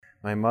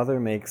My mother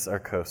makes our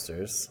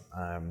coasters.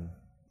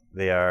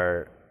 They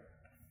are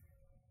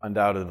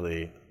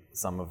undoubtedly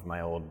some of my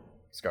old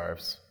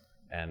scarves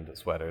and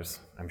sweaters,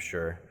 I'm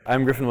sure.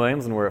 I'm Griffin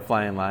Williams, and we're at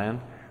Flying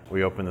Lion.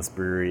 We opened this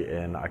brewery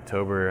in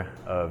October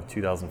of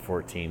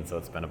 2014, so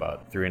it's been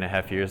about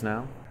 3.5 years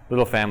now.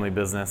 Little family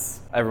business.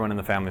 Everyone in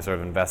the family sort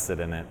of invested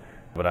in it,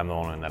 but I'm the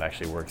only one that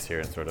actually works here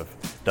and sort of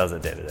does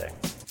it day to day.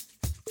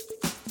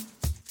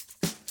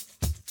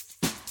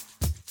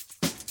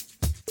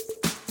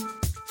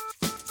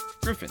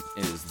 Griffin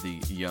is the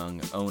young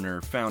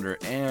owner, founder,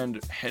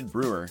 and head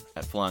brewer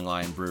at Flying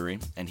Lion Brewery,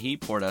 and he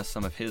poured us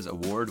some of his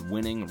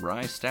award-winning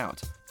rye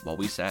stout while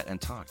we sat and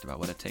talked about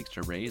what it takes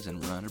to raise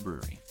and run a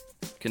brewery.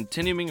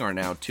 Continuing our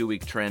now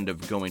 2-week trend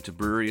of going to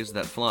breweries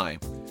that fly,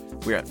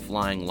 we're at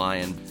Flying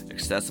Lion,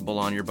 accessible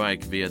on your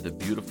bike via the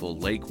beautiful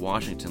Lake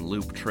Washington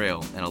Loop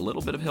Trail and a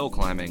little bit of hill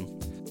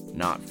climbing,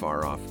 not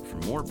far off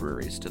from more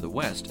breweries to the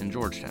west in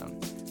Georgetown.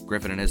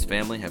 Griffin and his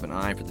family have an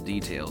eye for the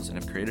details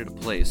and have created a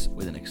place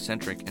with an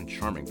eccentric and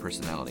charming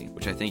personality,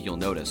 which I think you'll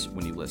notice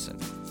when you listen.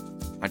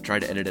 I tried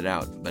to edit it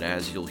out, but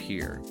as you'll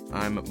hear,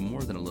 I'm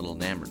more than a little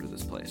enamored with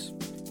this place.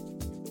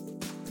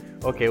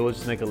 Okay, we'll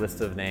just make a list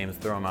of names,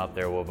 throw them out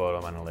there, we'll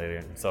vote on it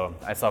later. So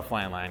I saw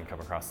Flying Lion come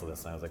across the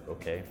list, and I was like,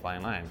 okay,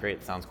 Flying Lion,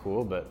 great, sounds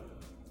cool, but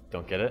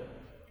don't get it.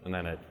 And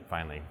then it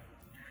finally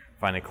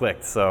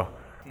clicked. So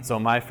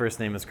my first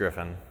name is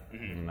Griffin,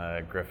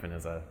 and Griffin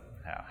is a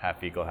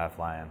half eagle, half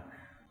lion.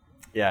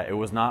 Yeah, it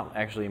was not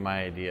actually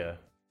my idea.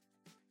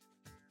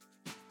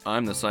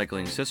 I'm the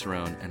Cycling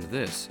Cicerone, and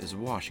this is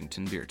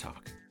Washington Beer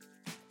Talk.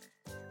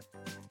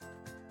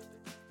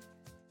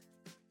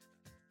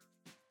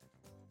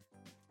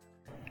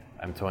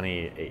 I'm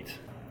 28.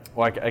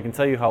 Well, I can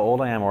tell you how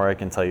old I am, or I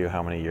can tell you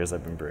how many years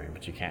I've been brewing,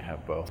 but you can't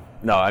have both.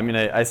 No, I mean,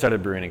 I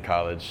started brewing in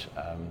college.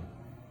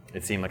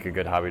 It seemed like a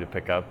good hobby to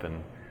pick up,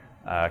 and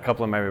a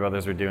couple of my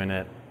brothers were doing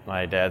it.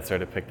 My dad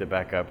sort of picked it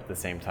back up at the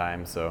same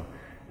time, so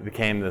it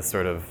became this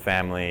sort of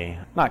family,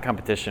 not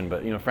competition,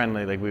 but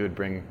friendly. Like, we would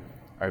bring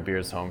our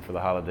beers home for the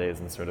holidays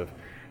and sort of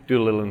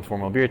do a little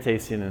informal beer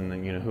tasting, and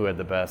then who had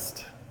the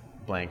best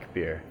blank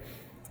beer.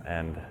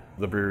 And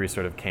the brewery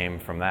sort of came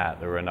from that.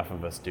 There were enough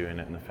of us doing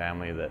it in the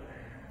family that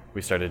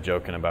we started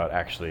joking about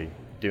actually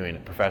doing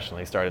it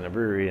professionally, starting a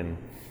brewery. And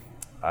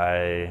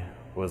I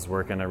was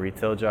working a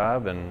retail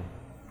job and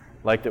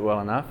liked it well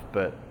enough,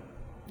 but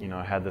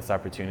I had this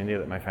opportunity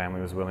that my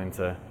family was willing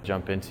to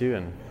jump into,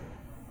 and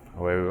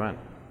away we went.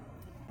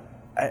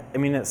 I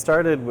mean, it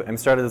started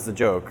as a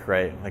joke,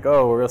 right? Like,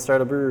 oh, we're gonna start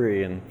a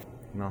brewery and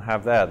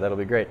have that'll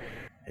be great.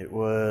 It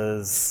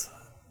was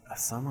a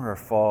summer or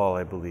fall,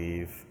 I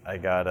believe. I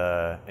got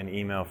an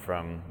email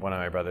from one of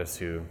my brothers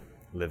who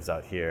lives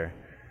out here,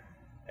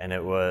 and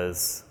it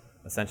was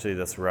essentially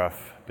this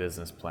rough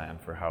business plan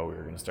for how we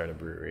were gonna start a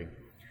brewery.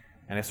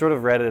 And I sort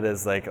of read it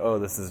as like, oh,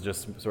 this is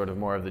just sort of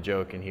more of the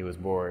joke and he was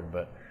bored,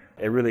 but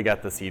it really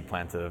got the seed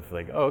planted of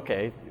like, oh,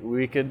 okay,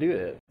 we could do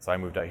it. So I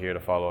moved out here to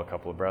follow a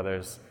couple of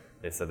brothers.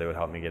 They said they would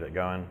help me get it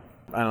going.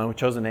 I don't know, we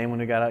chose a name when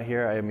we got out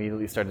here. I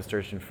immediately started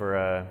searching for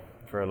a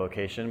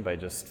location by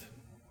just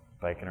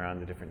biking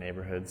around the different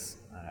neighborhoods.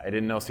 I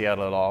didn't know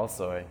Seattle at all,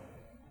 so I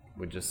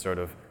would just sort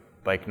of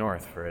bike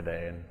north for a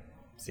day and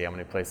see how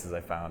many places I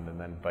found, and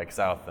then bike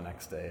south the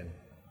next day,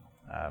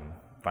 and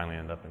finally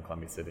ended up in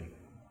Columbia City.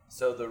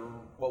 So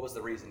what was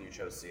the reason you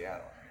chose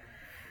Seattle?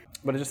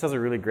 But it just has a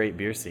really great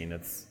beer scene.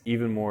 It's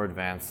even more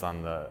advanced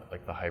on the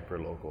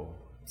hyper-local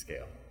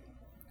scale.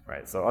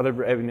 Right, so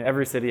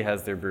every city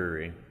has their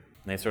brewery, and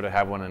they sort of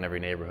have one in every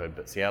neighborhood,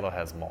 but Seattle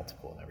has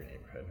multiple in every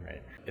neighborhood,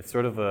 right? It's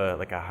sort of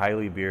a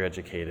highly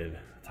beer-educated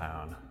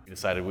town. We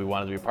decided we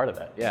wanted to be part of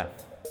that, yeah.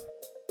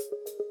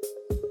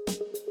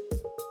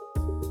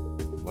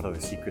 What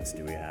other secrets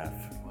do we have?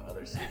 What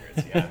other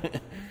secrets, yeah.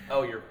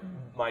 Oh,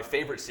 my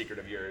favorite secret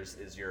of yours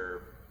is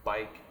your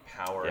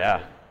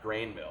bike-powered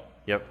grain mill.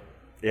 Yep,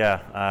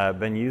 yeah,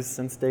 been used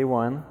since day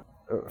one.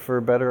 For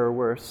better or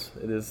worse,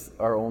 it is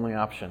our only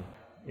option.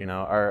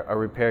 Our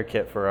repair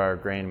kit for our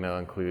grain mill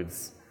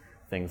includes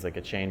things like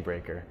a chain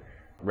breaker,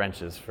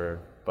 wrenches for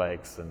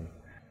bikes, and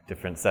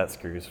different set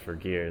screws for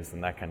gears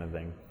and that kind of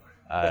thing.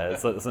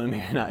 So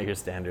maybe not your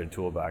standard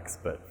toolbox,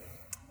 but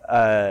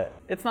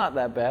it's not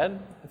that bad.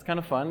 It's kind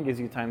of fun, gives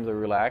you time to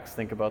relax,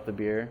 think about the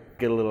beer,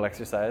 get a little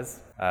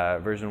exercise.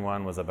 Version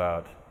 1 was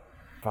about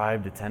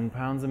 5 to 10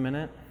 pounds a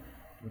minute,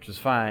 which is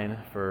fine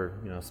for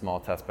small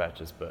test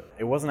batches, but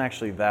it wasn't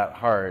actually that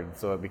hard,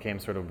 so it became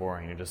sort of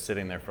boring. You're just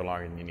sitting there for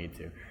longer than you need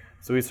to.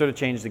 So we sort of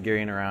changed the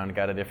gearing around,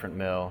 got a different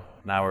mill.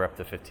 Now we're up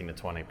to 15 to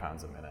 20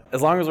 pounds a minute.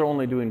 As long as we're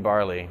only doing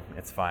barley,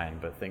 it's fine,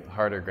 but think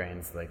harder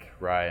grains like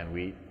rye and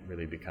wheat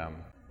really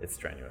it's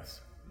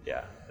strenuous.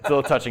 Yeah, it's a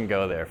little touch and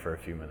go there for a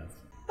few minutes.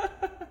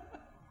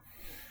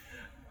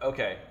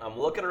 Okay, I'm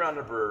looking around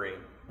the brewery,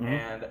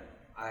 and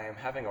I am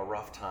having a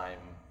rough time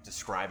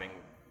describing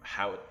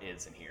how it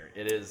is in here.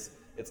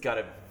 It's got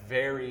a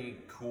very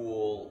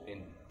cool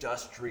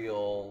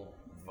industrial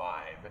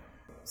vibe.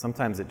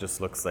 Sometimes it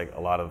just looks like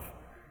a lot of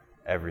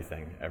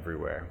everything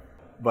everywhere.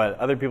 But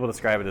other people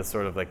describe it as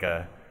sort of like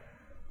a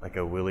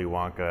Willy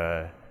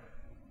Wonka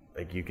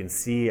like you can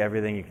see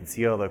everything, you can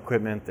see all the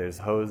equipment, there's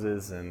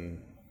hoses and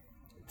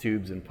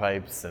tubes and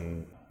pipes,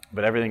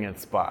 but everything in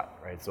its spot,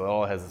 right? So it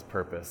all has its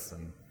purpose,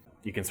 and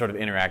you can sort of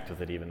interact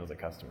with it even as a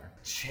customer.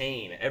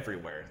 Chain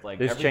everywhere. Like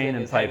there's chain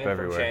and pipe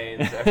everywhere.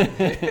 Chains,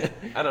 everything.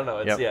 I don't know.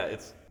 It's Yep.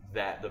 it's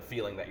that the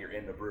feeling that you're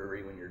in a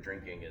brewery when you're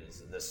drinking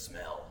is the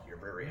smell. Your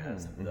brewery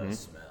has the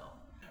smell.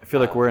 I feel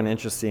like we're an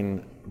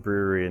interesting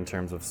brewery in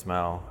terms of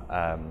smell,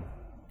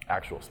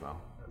 actual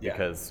smell,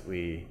 because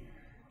we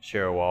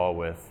share a wall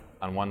with,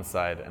 on one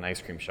side, an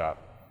ice cream shop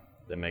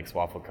that makes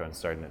waffle cones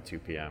starting at 2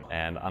 p.m.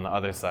 and on the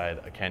other side,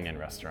 a Kenyan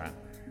restaurant,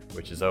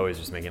 which is always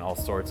just making all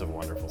sorts of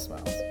wonderful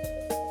smells.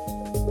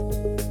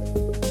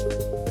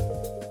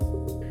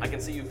 I can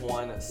see you've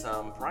won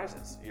some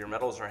prizes. Your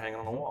medals are hanging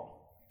on the wall.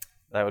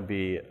 That would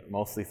be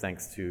mostly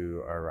thanks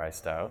to our rye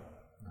stout.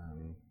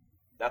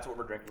 That's what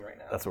we're drinking right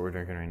now. That's what we're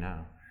drinking right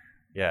now.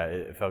 Yeah,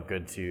 it felt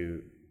good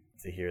to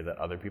hear that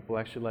other people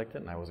actually liked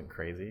it, and I wasn't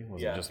crazy. It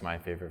wasn't just my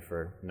favorite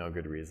for no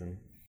good reason.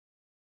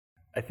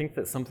 I think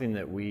that something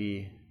that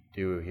we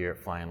do here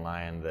at Flying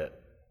Lion that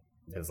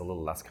is a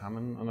little less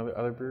common on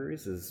other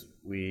breweries is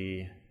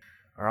we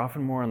are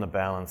often more on the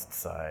balanced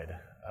side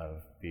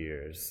of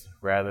beers.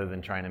 Rather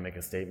than trying to make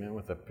a statement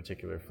with a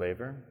particular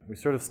flavor, we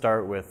sort of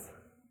start with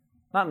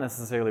not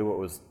necessarily what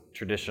was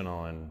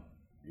traditional, and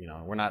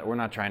we're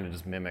not trying to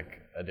just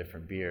mimic a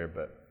different beer,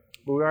 but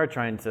we are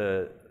trying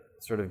to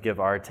sort of give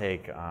our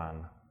take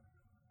on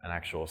an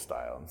actual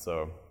style. And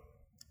so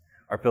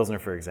our Pilsner,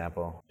 for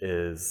example,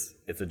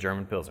 it's a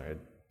German Pilsner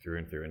through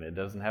and through, and it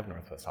doesn't have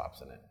Northwest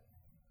hops in it.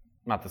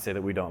 Not to say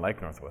that we don't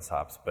like Northwest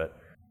hops, but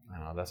I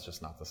don't know, that's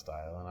just not the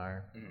style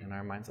in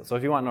our mindset. So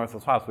if you want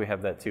Northwest hops, we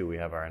have that too. We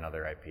have our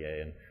another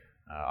IPA, and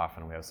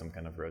often we have some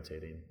kind of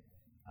rotating,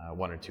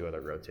 one or two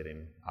other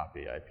rotating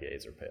hoppy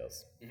IPAs or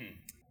pales.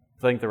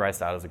 So I think the rye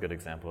stout is a good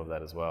example of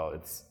that as well.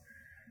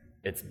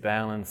 It's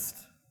balanced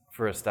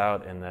for a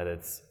stout in that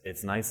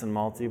it's nice and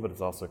malty, but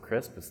it's also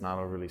crisp. It's not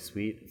overly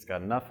sweet. It's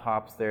got enough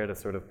hops there to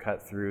sort of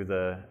cut through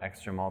the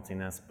extra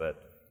maltiness,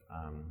 but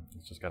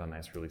it's just got a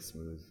nice, really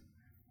smooth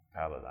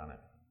palate on it.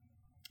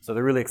 So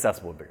they're really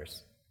accessible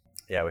beers.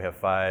 Yeah, we have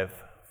 5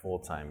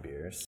 full-time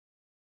beers.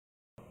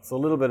 So a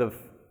little bit of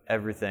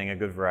everything, a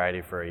good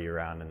variety for a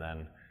year-round, and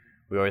then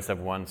we always have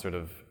one sort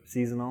of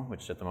seasonal,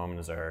 which at the moment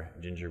is our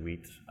ginger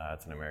wheat.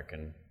 It's an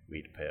American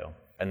wheat pale.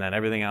 And then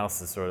everything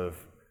else is sort of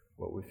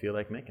what we feel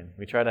like making.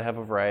 We try to have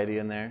a variety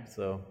in there,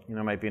 so it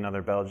might be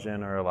another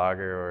Belgian or a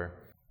lager,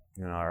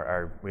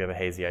 or we have a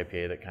hazy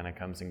IPA that kind of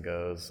comes and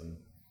goes, and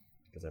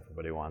because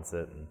everybody wants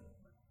it. And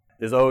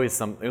there's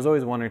always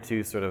one or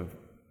two sort of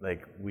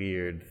like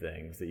weird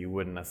things that you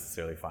wouldn't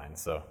necessarily find.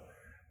 So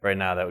right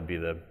now that would be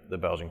the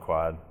Belgian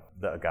quad,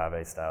 the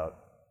agave stout,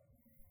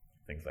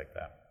 things like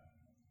that.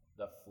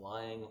 The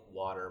Flying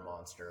Water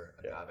Monster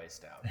agave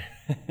stout.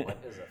 What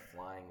is a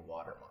Flying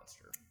Water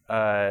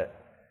Monster?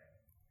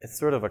 It's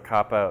sort of a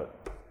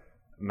cop-out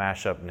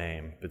mashup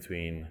name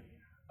between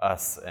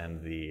us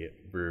and the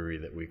brewery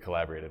that we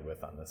collaborated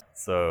with on this.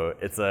 So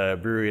it's a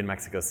brewery in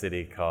Mexico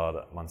City called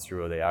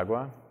Monstruo de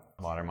Agua,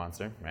 Water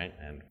Monster, right?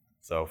 And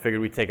so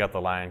figured we'd take out the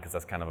lion because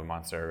that's kind of a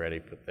monster already,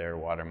 put their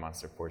Water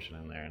Monster portion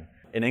in there. And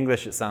in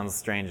English, it sounds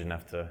strange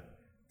enough to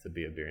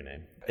be a beer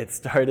name. It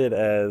started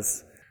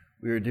as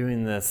we were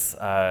doing this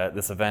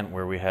event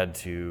where you had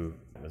to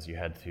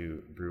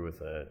brew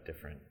with a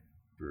different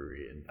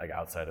brewery like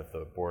outside of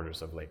the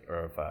borders of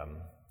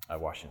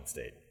Washington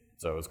State.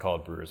 So it was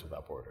called Brewers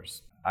Without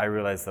Borders. I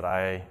realized that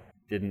I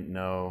didn't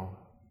know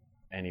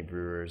any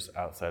brewers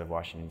outside of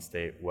Washington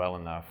State well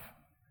enough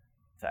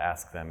to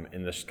ask them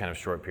in this kind of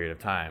short period of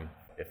time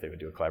if they would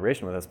do a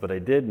collaboration with us, but I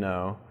did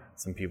know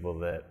some people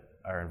that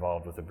are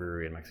involved with a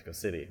brewery in Mexico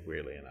City,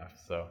 weirdly enough.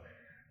 So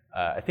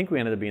I think we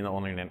ended up being the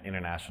only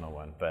international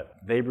one, but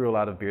they brew a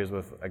lot of beers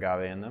with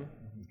agave in them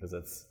because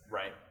it's,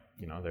 right.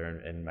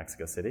 They're in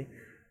Mexico City.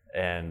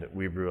 And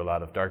we brew a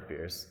lot of dark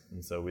beers.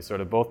 And so we sort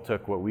of both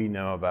took what we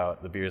know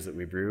about the beers that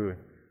we brew,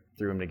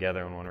 threw them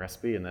together in one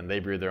recipe, and then they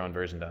brewed their own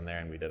version down there,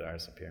 and we did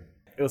ours up here.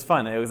 It was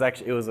fun. It was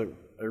a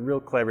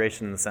real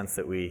collaboration in the sense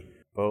that we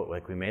both,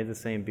 we made the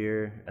same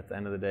beer at the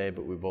end of the day,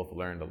 but we both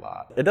learned a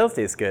lot. It does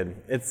taste good.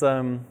 It's,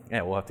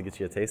 we'll have to get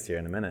you a taste here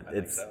in a minute. I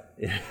think so.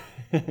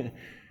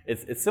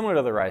 It's similar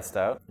to the rye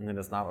stout, and then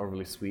it's not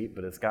overly sweet,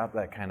 but it's got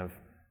that kind of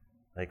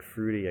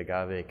fruity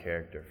agave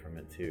character from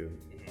it too.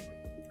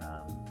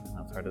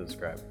 That's hard to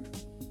describe.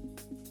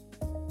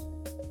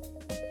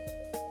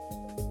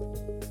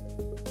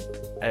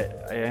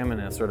 I am in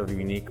a sort of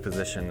unique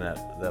position that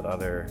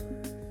other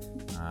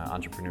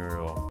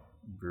entrepreneurial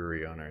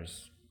brewery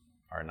owners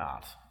are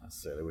not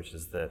necessarily, which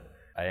is that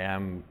I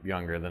am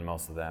younger than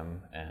most of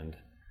them, and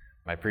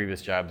my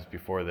previous jobs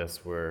before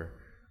this were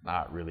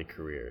not really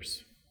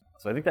careers.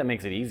 So I think that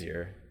makes it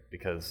easier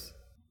because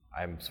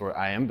I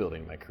am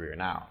building my career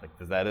now.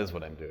 Because that is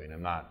what I'm doing.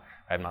 I'm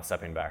not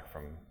stepping back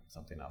from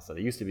something else that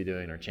I used to be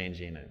doing or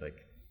changing.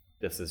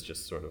 This is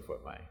just sort of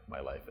what my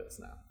life is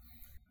now,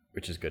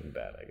 which is good and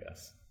bad, I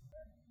guess.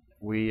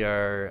 We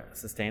are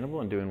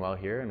sustainable and doing well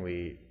here, and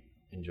we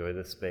enjoy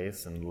this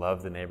space and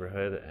love the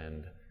neighborhood,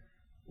 and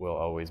will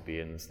always be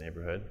in this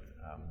neighborhood,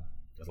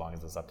 as long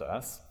as it's up to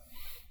us.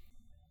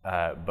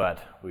 But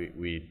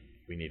we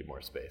needed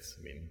more space.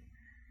 I mean,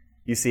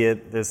 you see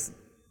it. There's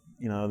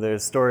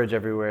storage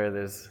everywhere.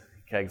 There's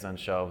kegs on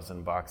shelves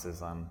and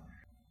boxes on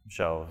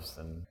shelves,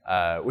 and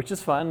which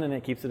is fun, and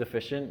it keeps it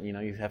efficient.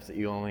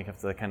 You only have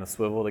to kind of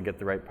swivel to get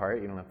the right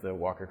part. You don't have to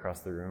walk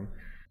across the room.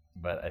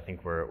 But I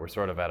think we're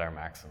sort of at our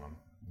maximum.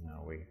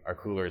 Our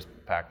cooler is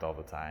packed all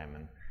the time,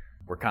 and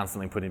we're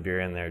constantly putting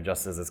beer in there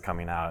just as it's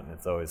coming out, and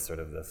it's always sort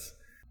of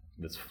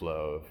this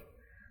flow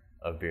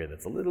of beer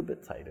that's a little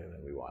bit tighter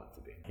than we want it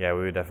to be. Yeah,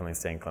 we would definitely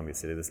stay in Columbia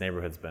City. This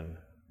neighborhood's been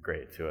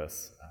great to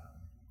us.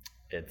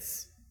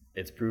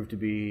 It's proved to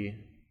be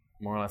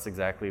more or less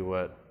exactly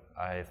what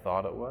I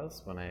thought it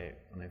was when I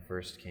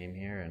first came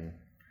here and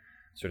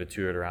sort of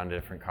toured around to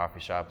different coffee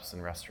shops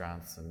and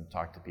restaurants and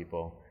talked to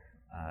people.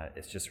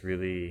 It's just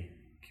really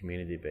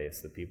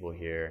community-based. The people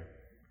here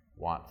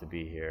want to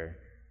be here.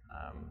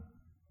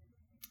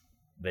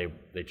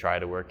 They try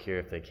to work here.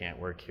 If they can't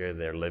work here,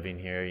 they're living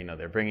here.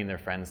 They're bringing their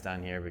friends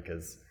down here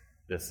because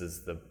this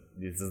is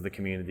the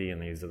community,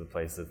 and these are the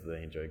places that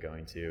they enjoy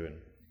going to.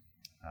 And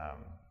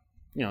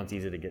it's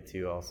easy to get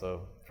to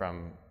also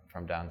from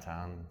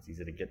downtown. It's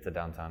easy to get to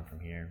downtown from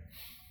here.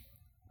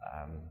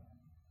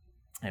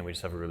 And we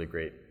just have a really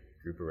great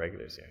group of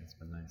regulars here. It's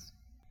been nice.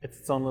 It's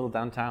its own little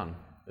downtown.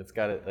 It's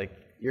got it like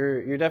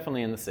you're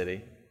definitely in the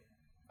city.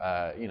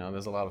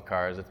 There's a lot of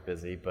cars. It's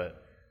busy,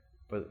 but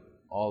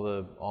all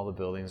the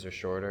buildings are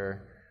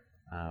shorter.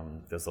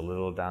 There's a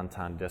little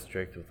downtown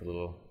district with a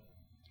little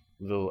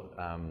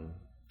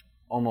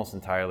almost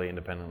entirely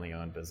independently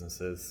owned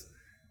businesses.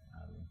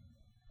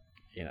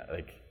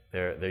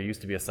 There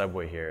used to be a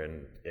Subway here,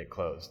 and it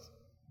closed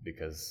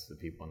because the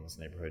people in this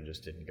neighborhood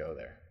just didn't go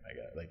there.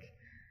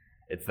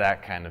 It's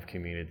that kind of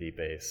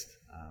community-based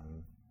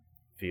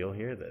feel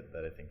here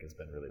that I think has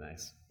been really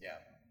nice. Yeah.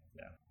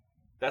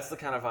 That's the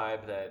kind of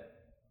vibe that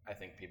I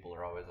think people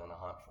are always on the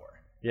hunt for.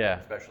 Yeah.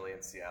 Especially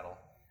in Seattle.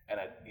 And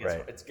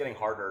it's getting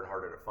harder and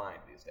harder to find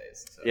these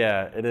days. So.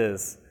 Yeah, it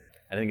is.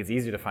 I think it's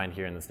easier to find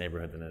here in this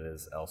neighborhood than it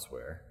is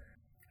elsewhere.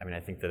 I mean, I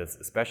think that it's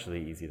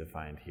especially easy to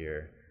find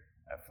here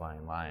at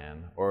Flying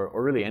Lion, or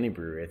really any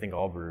brewery. I think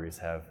all breweries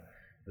have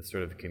this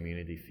sort of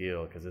community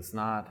feel, because it's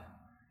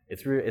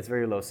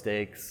very low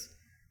stakes.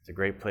 It's a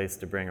great place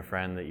to bring a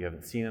friend that you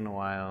haven't seen in a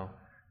while,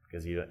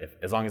 because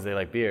as long as they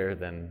like beer,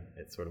 then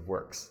it sort of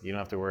works. You don't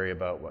have to worry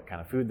about what kind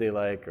of food they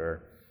like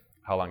or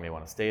how long they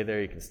want to stay there.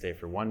 You can stay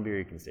for one beer,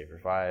 you can stay for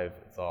 5.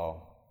 It's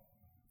all,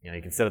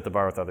 you can sit at the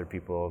bar with other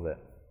people that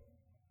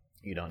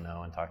you don't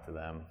know and talk to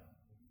them.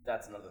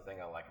 That's another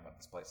thing I like about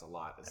this place a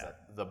lot, is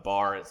that the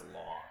bar is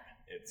long.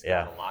 It's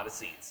got a lot of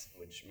seats,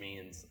 which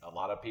means a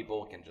lot of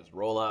people can just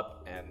roll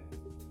up and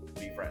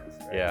be friends.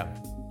 Right? Yeah.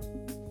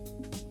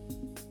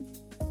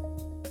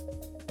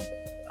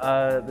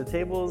 The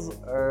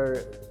tables are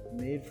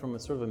made from a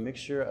sort of a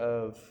mixture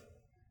of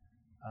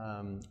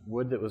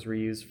wood that was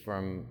reused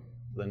from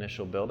the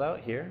initial build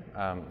out here,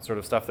 sort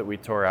of stuff that we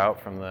tore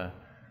out from the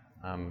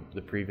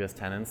previous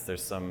tenants.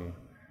 There's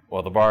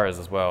the bar is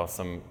as well,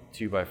 some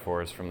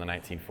 2x4s from the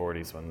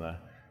 1940s when the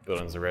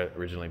buildings were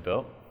originally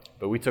built.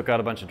 But we took out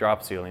a bunch of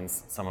drop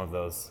ceilings, some of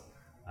those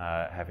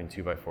having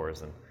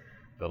 2x4s, and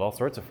built all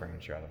sorts of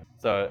furniture out of them.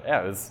 So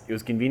yeah, it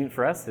was convenient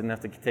for us. Didn't have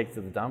to take it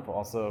to the dump.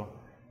 Also,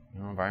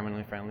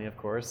 environmentally friendly, of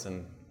course,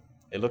 and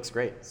it looks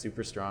great.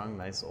 Super strong,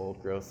 nice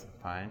old growth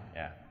pine.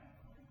 Yeah.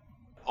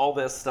 All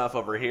this stuff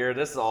over here,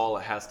 this is all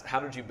how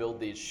did you build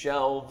these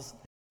shelves?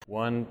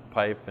 One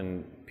pipe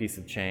and piece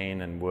of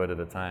chain and wood at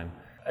a time.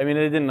 I mean,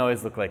 it didn't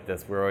always look like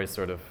this. We're always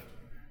sort of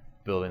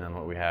building on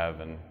what we have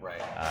and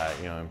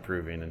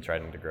improving and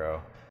trying to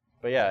grow.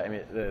 But yeah, I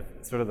mean,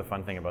 the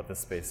fun thing about this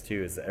space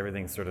too is that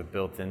everything's sort of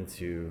built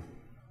into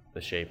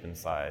the shape and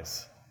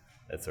size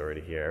that's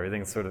already here.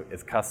 Everything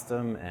is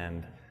custom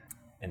and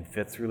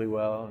fits really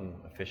well and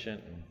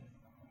efficient.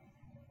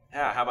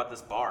 Yeah, how about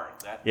this bar?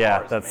 That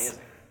bar is that's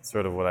amazing.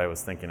 Sort of what I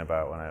was thinking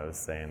about when I was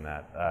saying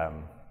that.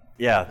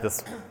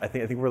 I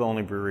think we're the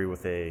only brewery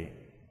with a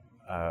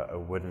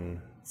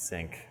wooden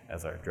sink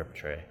as our drip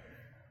tray.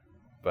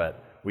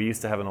 But we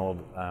used to have an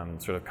old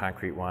sort of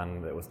concrete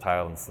one that was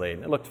tile and slate,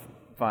 and it looked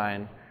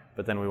fine,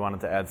 but then we wanted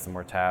to add some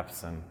more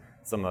taps, and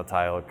some of the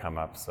tile had come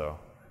up, so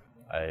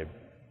I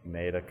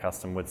made a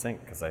custom wood sink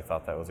because I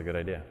thought that was a good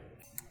idea.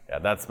 Yeah,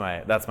 that's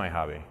my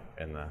hobby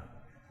in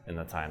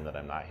the time that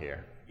I'm not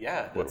here.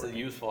 Yeah, that's a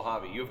useful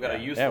hobby. You've got a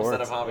useful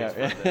set of hobbies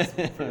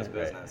for this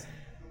business.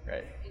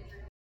 Right.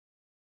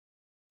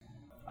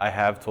 I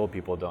have told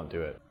people don't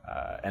do it,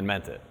 and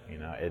meant it.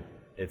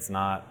 It's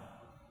not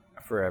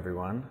for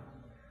everyone.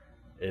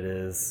 It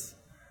is,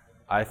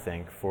 I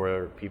think,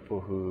 for people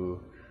who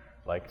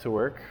like to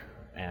work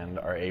and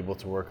are able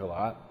to work a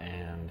lot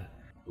and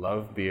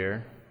love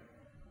beer,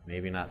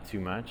 maybe not too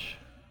much,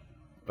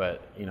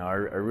 but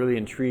are really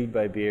intrigued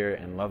by beer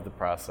and love the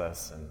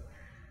process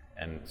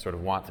and sort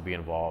of want to be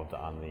involved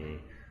on the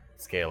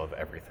scale of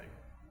everything.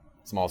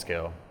 Small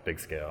scale,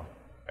 big scale,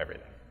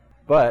 everything.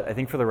 But I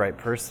think for the right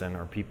person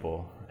or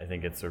people, I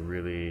think it's a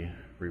really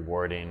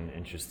rewarding,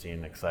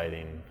 interesting,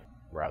 exciting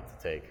route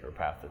to take or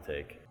path to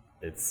take.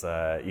 It's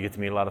you get to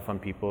meet a lot of fun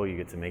people. You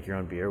get to make your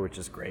own beer, which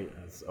is great.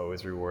 It's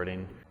always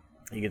rewarding.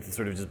 You get to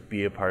sort of just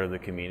be a part of the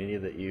community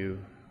that you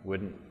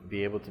wouldn't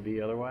be able to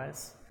be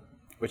otherwise,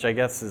 which I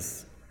guess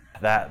is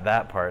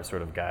that part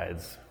sort of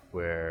guides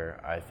where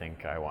I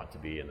think I want to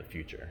be in the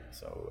future.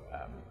 So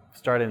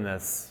starting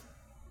this,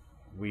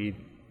 we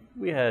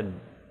had,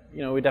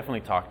 we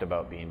definitely talked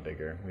about being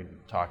bigger. We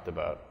talked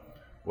about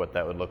what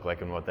that would look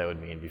like and what that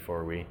would mean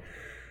before we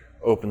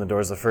opened the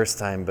doors the first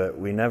time, but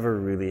we never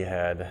really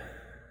had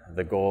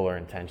the goal or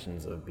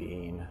intentions of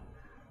being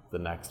the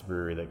next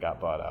brewery that got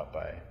bought out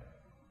by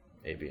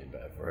AB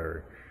InBev,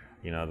 or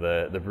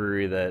the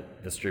brewery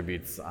that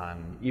distributes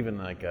on even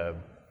like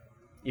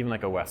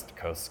a West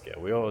Coast scale.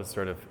 We always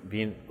sort of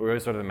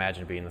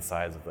imagine being the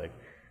size of like,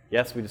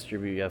 yes, we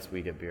distribute, yes,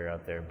 we get beer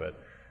out there, but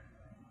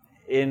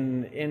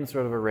in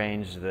sort of a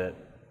range that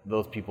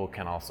those people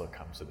can also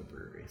come to the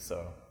brewery.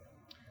 So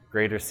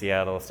Greater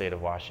Seattle, state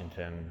of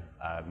Washington,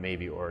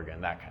 maybe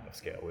Oregon, that kind of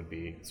scale would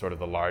be sort of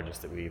the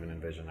largest that we even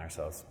envision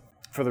ourselves.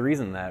 For the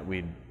reason that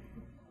we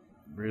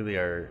really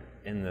are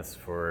in this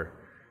for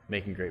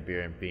making great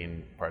beer and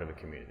being part of a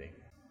community.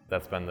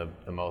 That's been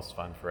the most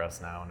fun for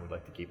us now, and we'd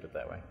like to keep it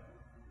that way.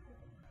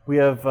 We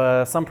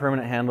have some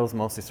permanent handles,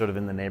 mostly sort of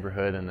in the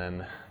neighborhood and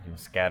then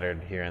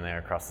scattered here and there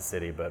across the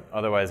city, but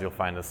otherwise you'll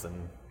find us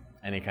in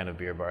any kind of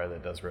beer bar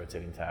that does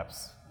rotating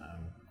taps.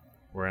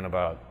 We're in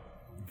about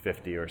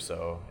 50 or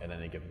so at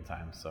any given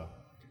time, so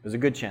there's a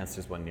good chance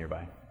there's one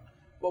nearby.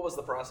 What was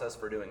the process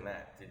for doing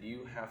that? Did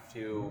you have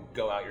to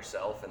go out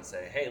yourself and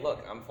say, hey,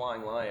 look, I'm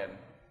Flying Lion,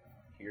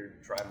 here,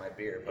 try my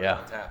beer, put it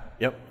on tap?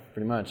 Yep,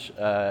 pretty much.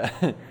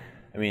 I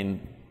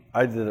mean,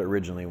 I did it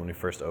originally when we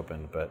first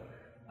opened, but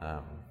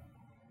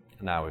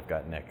now we've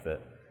got Nick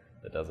that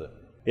does it.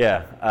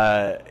 Yeah,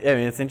 I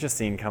mean, it's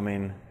interesting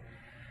coming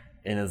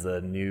in as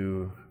a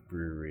new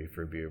brewery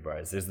for beer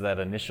bars. There's that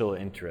initial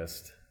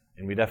interest,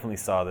 and we definitely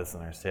saw this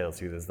in our sales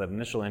too. There's that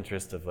initial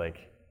interest of like,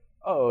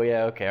 oh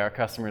yeah, okay, our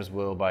customers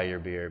will buy your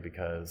beer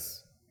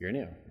because you're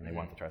new and they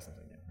want to try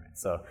something new, right?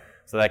 So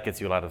that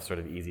gets you a lot of sort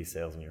of easy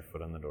sales and your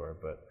foot on the door.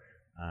 But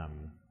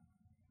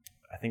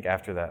I think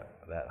after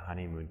that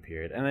honeymoon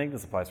period, and I think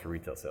this applies for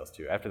retail sales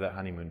too. After that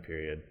honeymoon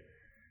period,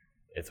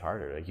 it's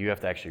harder. Like you have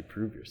to actually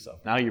prove yourself.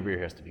 Now your beer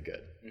has to be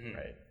good,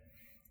 right?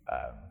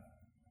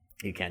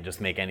 You can't just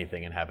make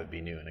anything and have it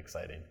be new and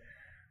exciting.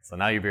 So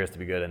now your beer has to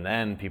be good, and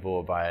then people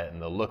will buy it and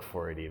they'll look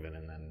for it even,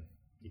 and then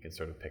you can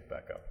sort of pick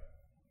back up.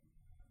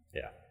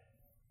 Yeah.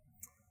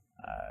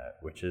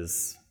 Which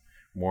is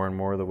more and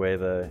more the way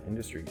the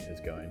industry is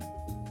going.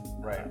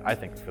 Right. I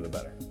think for the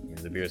better. I mean,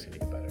 the beer's going to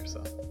get better,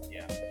 so.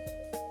 Yeah.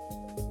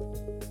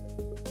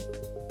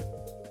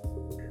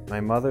 My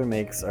mother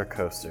makes our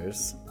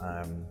coasters.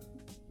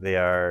 They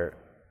are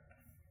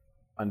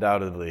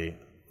undoubtedly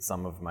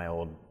some of my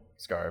old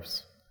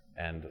scarves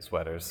and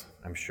sweaters,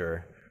 I'm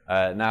sure.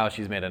 Now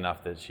she's made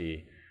enough that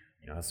she,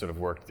 has sort of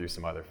worked through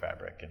some other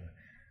fabric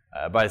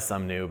and buys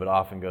some new, but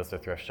often goes to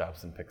thrift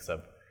shops and picks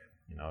up,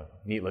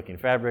 neat-looking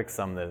fabrics,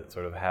 some that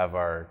sort of have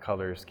our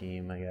color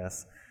scheme, I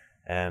guess,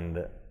 and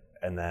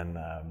then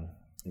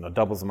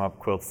doubles them up,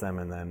 quilts them,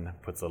 and then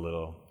puts a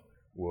little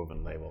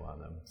woven label on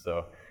them.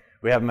 So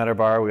we have them at our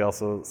bar. We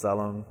also sell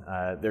them.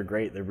 They're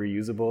great. They're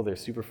reusable. They're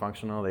super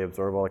functional. They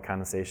absorb all the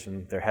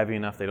condensation. They're heavy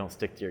enough they don't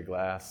stick to your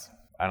glass.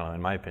 I don't know,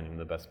 in my opinion,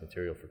 the best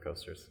material for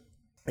coasters.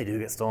 They do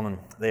get stolen.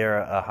 They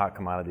are a hot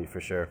commodity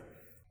for sure.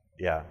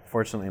 Yeah,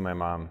 fortunately my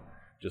mom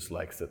just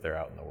likes that they're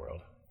out in the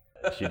world.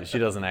 She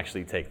doesn't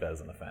actually take that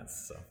as an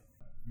offense. So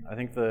I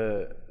think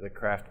the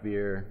craft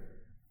beer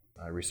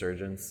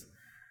resurgence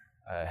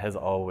has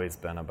always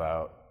been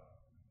about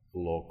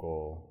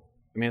local.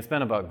 I mean, it's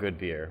been about good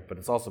beer, but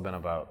it's also been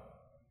about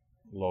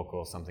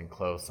local, something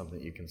close,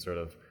 something you can sort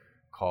of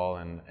call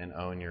and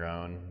own your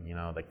own.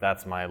 Like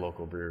that's my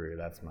local brewery.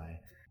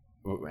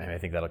 And I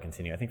think that'll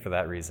continue. I think for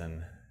that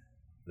reason,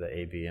 the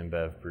AB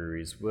InBev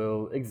breweries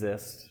will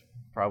exist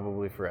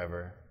probably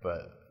forever,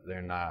 but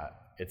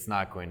it's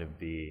not going to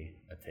be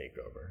a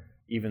takeover.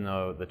 Even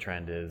though the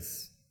trend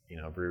is,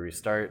 breweries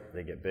start,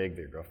 they get big,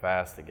 they grow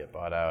fast, they get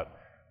bought out,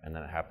 and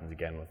then it happens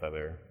again with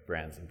other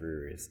brands and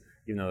breweries.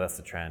 Even though that's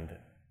the trend,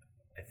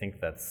 I think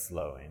that's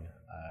slowing.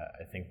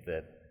 I think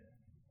that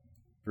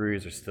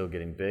breweries are still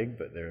getting big,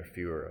 but there are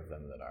fewer of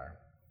them that are.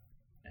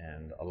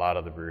 And a lot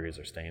of the breweries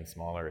are staying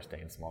smaller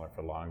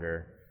for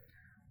longer,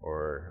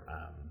 or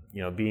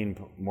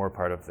being more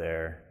part of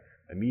their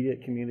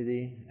immediate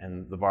community.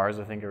 And the bars,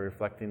 I think, are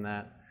reflecting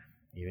that.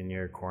 Even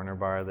your corner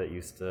bar that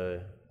used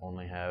to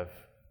only have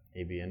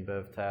AB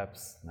InBev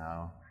taps,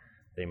 now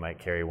they might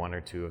carry one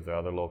or two of their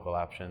other local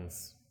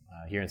options.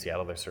 Here in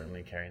Seattle, they're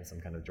certainly carrying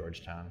some kind of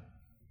Georgetown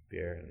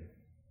beer. And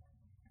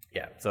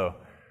yeah, so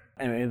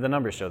anyway, the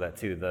numbers show that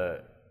too.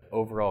 The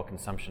overall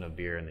consumption of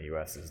beer in the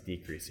U.S. is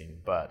decreasing,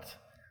 but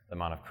the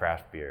amount of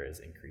craft beer is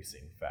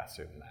increasing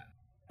faster than that.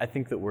 I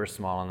think that we're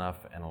small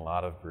enough, and a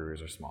lot of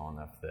brewers are small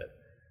enough, that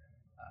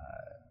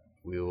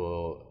we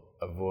will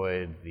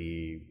avoid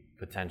the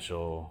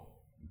potential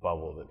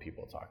bubble that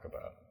people talk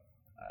about.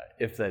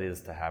 If that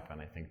is to happen,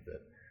 I think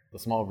that the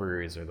small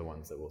breweries are the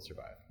ones that will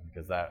survive,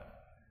 because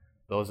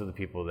those are the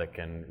people that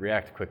can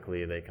react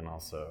quickly. They can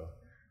also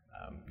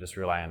just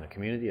rely on the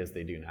community as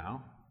they do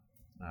now.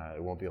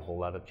 It won't be a whole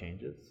lot of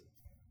changes,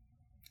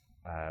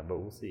 but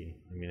we'll see.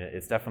 I mean,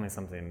 it's definitely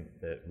something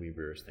that we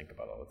brewers think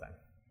about all the time.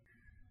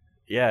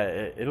 Yeah,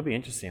 it'll be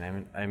interesting.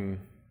 I'm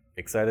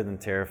excited and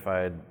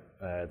terrified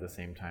at the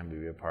same time to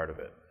be a part of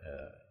it.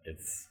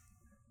 It's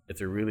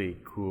a really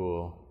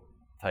cool,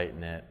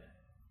 tight-knit,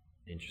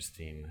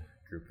 interesting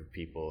group of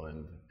people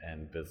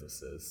and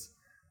businesses,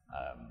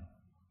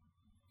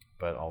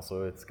 but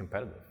also it's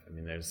competitive. I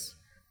mean,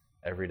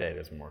 every day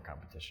there's more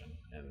competition,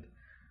 and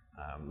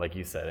like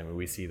you said, I mean,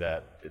 we see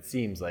that, it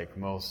seems like,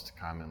 most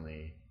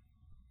commonly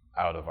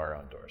out of our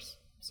own doors.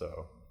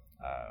 So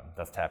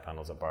that's tap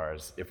handles at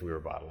bars. If we were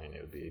bottling,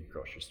 it would be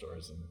grocery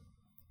stores and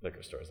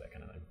liquor stores, that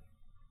kind of thing.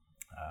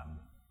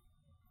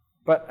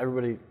 But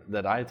everybody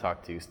that I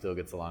talk to still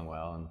gets along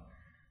well, and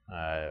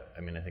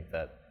I mean, I think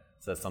that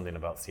says something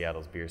about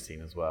Seattle's beer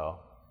scene as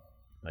well.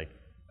 Like,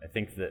 I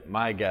think that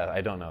my guess,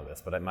 I don't know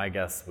this, but my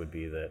guess would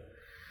be that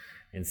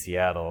in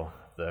Seattle,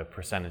 the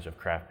percentage of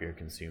craft beer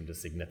consumed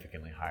is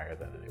significantly higher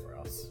than anywhere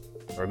else,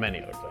 or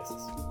many other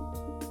places.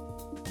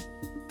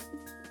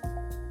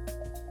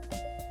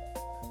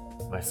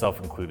 Myself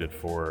included,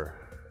 4.5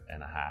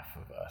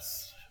 of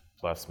us,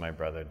 plus my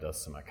brother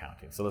does some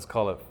accounting. So let's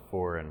call it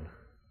 4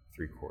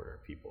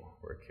 3/4 people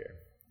work here.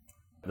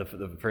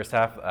 The first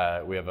half,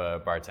 we have a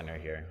bartender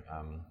here,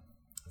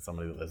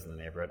 somebody that lives in the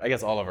neighborhood. I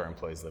guess all of our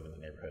employees live in the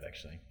neighborhood,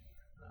 actually.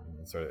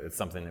 So it's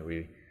something that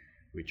we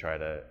try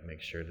to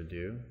make sure to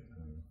do.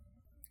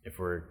 If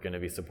we're going to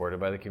be supported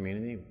by the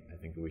community, I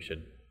think we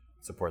should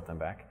support them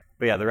back.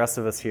 But yeah, the rest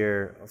of us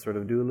here sort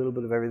of do a little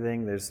bit of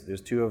everything.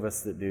 There's 2 of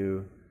us that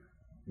do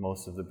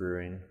most of the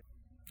brewing,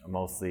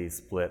 mostly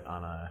split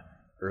on a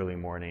early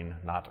morning,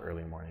 not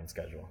early morning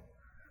schedule.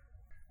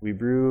 We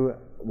brew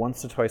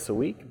once to twice a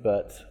week,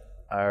 but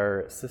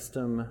our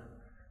system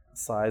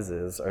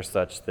sizes are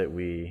such that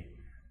we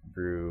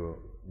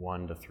brew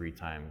 1 to 3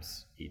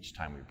 times each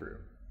time we brew.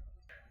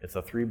 It's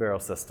a 3-barrel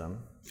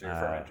system. So your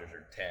fermenters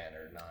are 10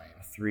 or 9?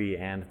 3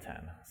 and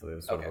 10, so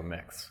there's sort of a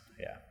mix,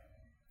 yeah.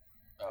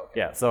 Oh, okay.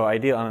 Yeah, so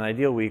on an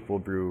ideal week, we'll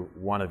brew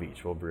 1 of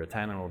each. We'll brew a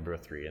 10 and we'll brew a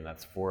 3, and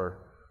that's 4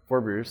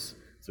 brews,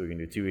 so we can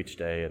do 2 each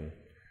day, and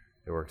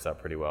it works out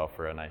pretty well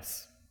for a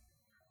nice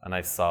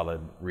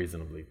solid,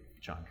 reasonably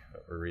chunk,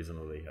 or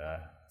reasonably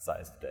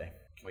sized day.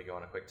 Can we go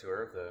on a quick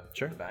tour of the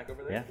back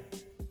over there? Yeah.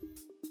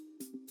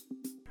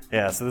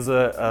 Yeah, so there's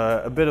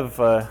a bit of,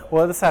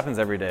 this happens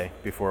every day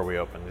before we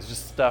open. There's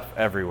just stuff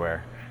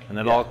everywhere, and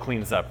it all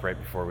cleans up right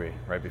before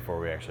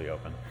we actually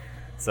open.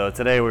 So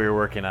today we were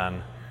working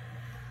on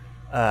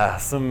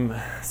some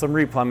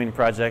replumbing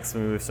projects.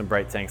 We moved some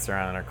bright tanks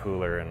around in our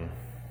cooler, and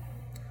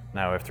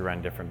now we have to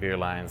run different beer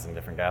lines and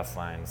different gas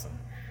lines, and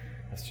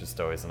it's just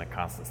always in a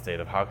constant state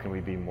of how can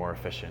we be more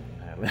efficient.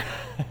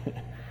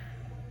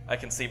 I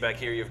can see back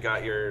here you've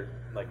got your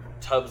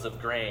tubs of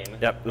grain.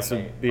 Yep, this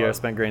would be our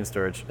spent grain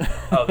storage.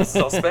 Oh, this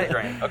is all spent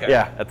grain. Okay.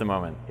 Yeah, at the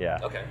moment. Yeah.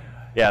 Okay.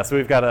 Yeah, so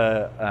we've got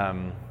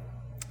a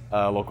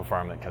local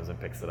farm that comes and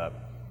picks it up.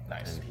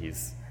 Nice. And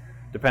he's,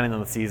 depending on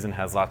the season,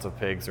 has lots of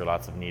pigs or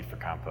lots of need for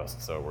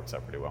compost, so it works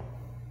out pretty well.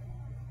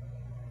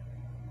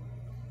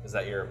 Is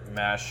that your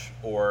mash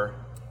ore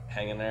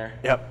hanging there?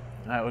 Yep,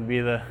 that would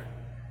be the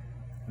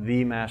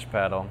mash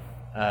paddle.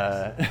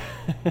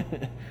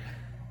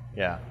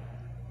 Yeah.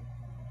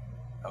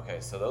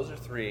 Okay, so those are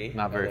 3.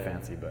 Not very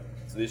fancy, but.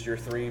 So these are your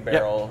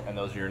 3-barrel, and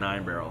those are your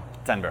 9-barrel.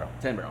 10-barrel.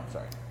 10-barrel,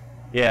 sorry.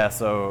 Yeah,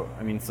 so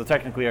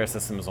technically our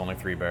system is only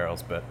 3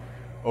 barrels, but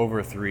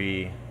over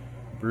 3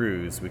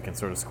 brews, we can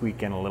sort of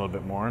squeak in a little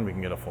bit more, and we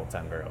can get a full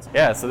 10 barrels.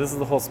 Yeah, so this is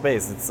the whole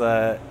space. It's,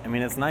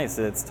 it's nice.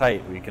 It's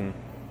tight. We can.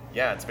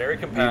 Yeah, it's very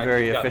compact. Be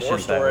very You've got efficient more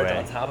storage that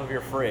way. on top of your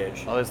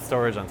fridge. Oh, there's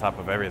storage on top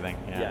of everything.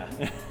 Yeah.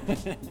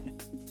 The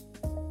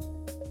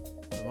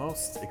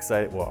most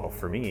exciting,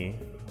 for me,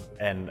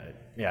 and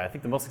I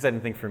think the most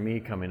exciting thing for me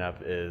coming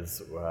up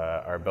is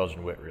our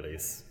Belgian Wit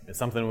release. It's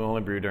something we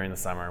only brew during the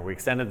summer. We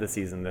extended the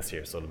season this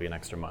year, so it'll be an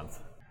extra month.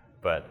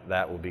 But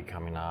that will be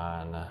coming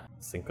on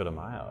Cinco de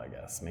Mayo, I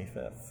guess, May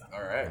 5th.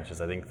 All right. Which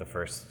is, I think, the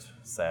first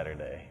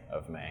Saturday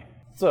of May.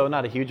 So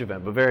not a huge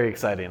event, but very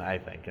exciting, I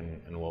think,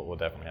 and we'll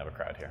definitely have a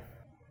crowd here.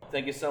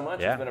 Thank you so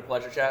much. Yeah. It's been a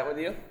pleasure chatting with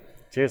you.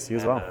 Cheers, you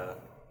as well.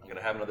 I'm going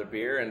to have another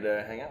beer and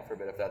hang out for a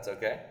bit if that's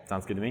okay.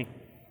 Sounds good to me.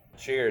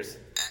 Cheers.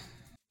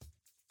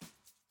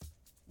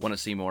 Want to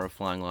see more of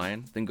Flying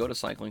Lion? Then go to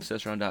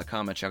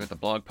cyclingcicerone.com and check out the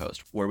blog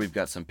post, where we've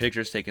got some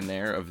pictures taken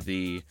there of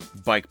the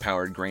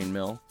bike-powered grain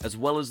mill, as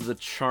well as the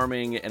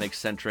charming and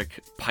eccentric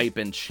pipe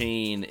and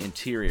chain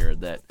interior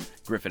that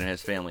Griffin and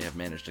his family have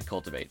managed to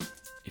cultivate.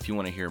 If you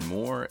want to hear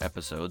more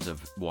episodes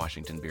of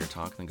Washington Beer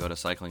Talk, then go to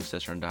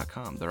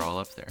cyclingcicerone.com. They're all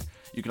up there.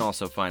 You can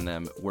also find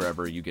them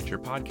wherever you get your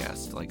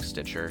podcasts, like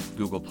Stitcher,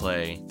 Google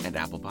Play, and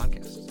Apple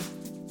Podcasts.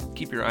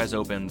 Keep your eyes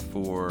open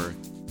for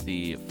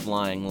the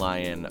Flying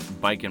Lion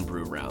Bike and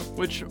Brew route,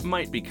 which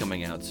might be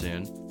coming out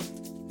soon.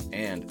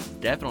 And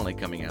definitely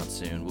coming out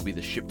soon will be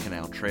the Ship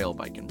Canal Trail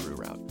Bike and Brew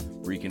route,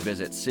 where you can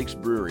visit 6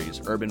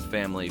 breweries: Urban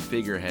Family,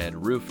 Figurehead,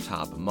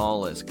 Rooftop,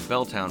 Mollusk,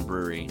 Belltown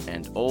Brewery,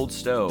 and Old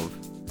Stove,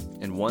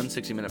 in one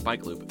 60-minute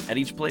bike loop. At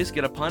each place,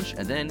 get a punch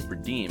and then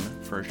redeem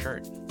for a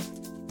shirt.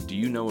 Do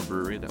you know a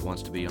brewery that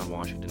wants to be on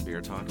Washington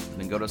Beer Talk?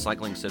 Then go to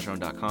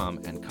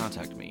cyclingcicerone.com and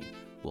contact me.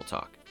 We'll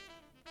talk.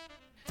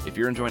 If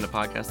you're enjoying the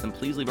podcast, then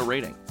please leave a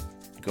rating.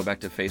 Go back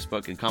to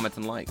Facebook and comment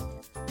and like.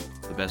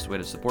 The best way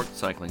to support the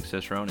Cycling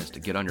Cicerone is to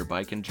get on your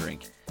bike and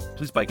drink.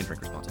 Please bike and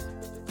drink responsibly.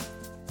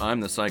 I'm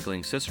the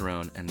Cycling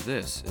Cicerone, and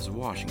this is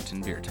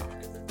Washington Beer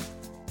Talk.